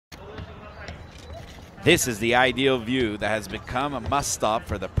This is the ideal view that has become a must-stop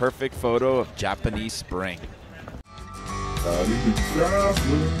for the perfect photo of Japanese spring.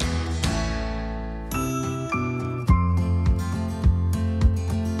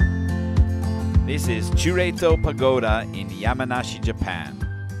 This is CHUREITO Pagoda in Yamanashi, Japan.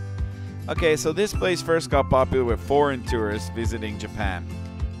 Okay, so this place first got popular with foreign tourists visiting Japan,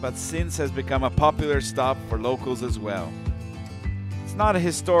 but since has become a popular stop for locals as well. It's not a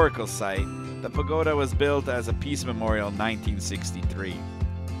historical site. The pagoda was built as a peace memorial in 1963.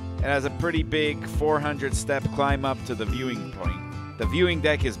 It has a pretty big 400-step climb up to the viewing point. The viewing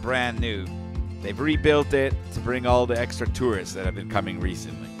deck is brand new. They've rebuilt it to bring all the extra tourists that have been coming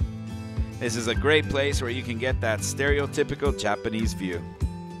recently. This is a great place where you can get that stereotypical Japanese view.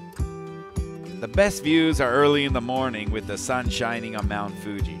 The best views are early in the morning with the sun shining on Mount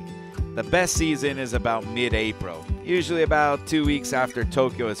Fuji. The best season is about mid-April, usually about 2 weeks after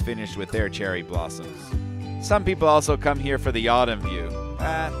Tokyo is finished with their cherry blossoms. Some people also come here for the autumn view,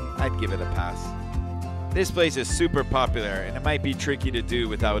 but I'd give it a pass. This place is super popular and it might be tricky to do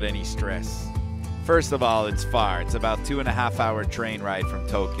without any stress. First of all, it's far. It's about 2.5-hour train ride from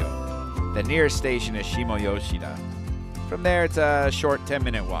Tokyo. The nearest station is Shimoyoshida. From there, it's a short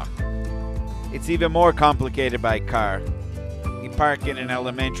 10-minute walk. It's even more complicated by car. You park in an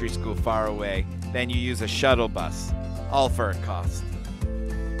elementary school far away, then you use a shuttle bus, all for a cost.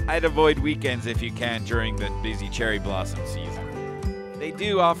 I'd avoid weekends if you can during the busy cherry blossom season. They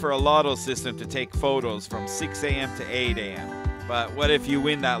do offer a lotto system to take photos from 6 a.m. to 8 a.m. But what if you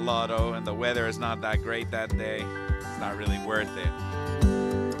win that lotto and the weather is not that great that day? It's not really worth it.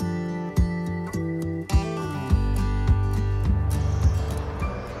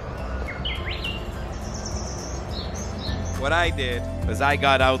 What I did was I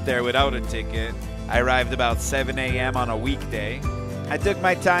got out there without a ticket. I arrived about 7 a.m. on a weekday. I took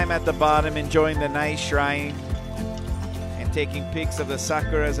my time at the bottom enjoying the nice shrine and taking pics of the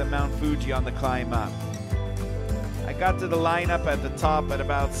sakuras and Mount Fuji on the climb up. I got to the lineup at the top at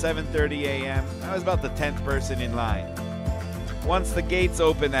about 7:30 a.m. I was about the 10th person in line. Once the gates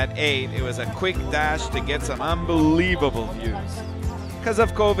opened at 8, it was a quick dash to get some unbelievable views. Because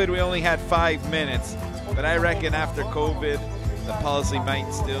of COVID, we only had 5 minutes. But I reckon after COVID, the policy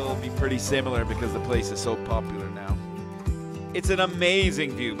might still be pretty similar because the place is so popular now. It's an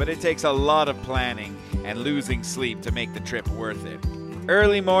amazing view, but it takes a lot of planning and losing sleep to make the trip worth it.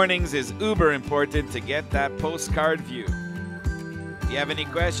 Early mornings is uber important to get that postcard view. If you have any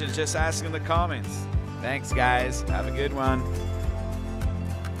questions, just ask in the comments. Thanks, guys. Have a good one.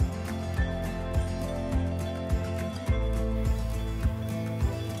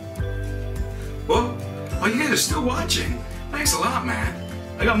 Well, you guys are still watching. Thanks a lot, man.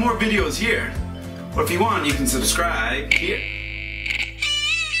 I got more videos here. Or if you want, you can subscribe here.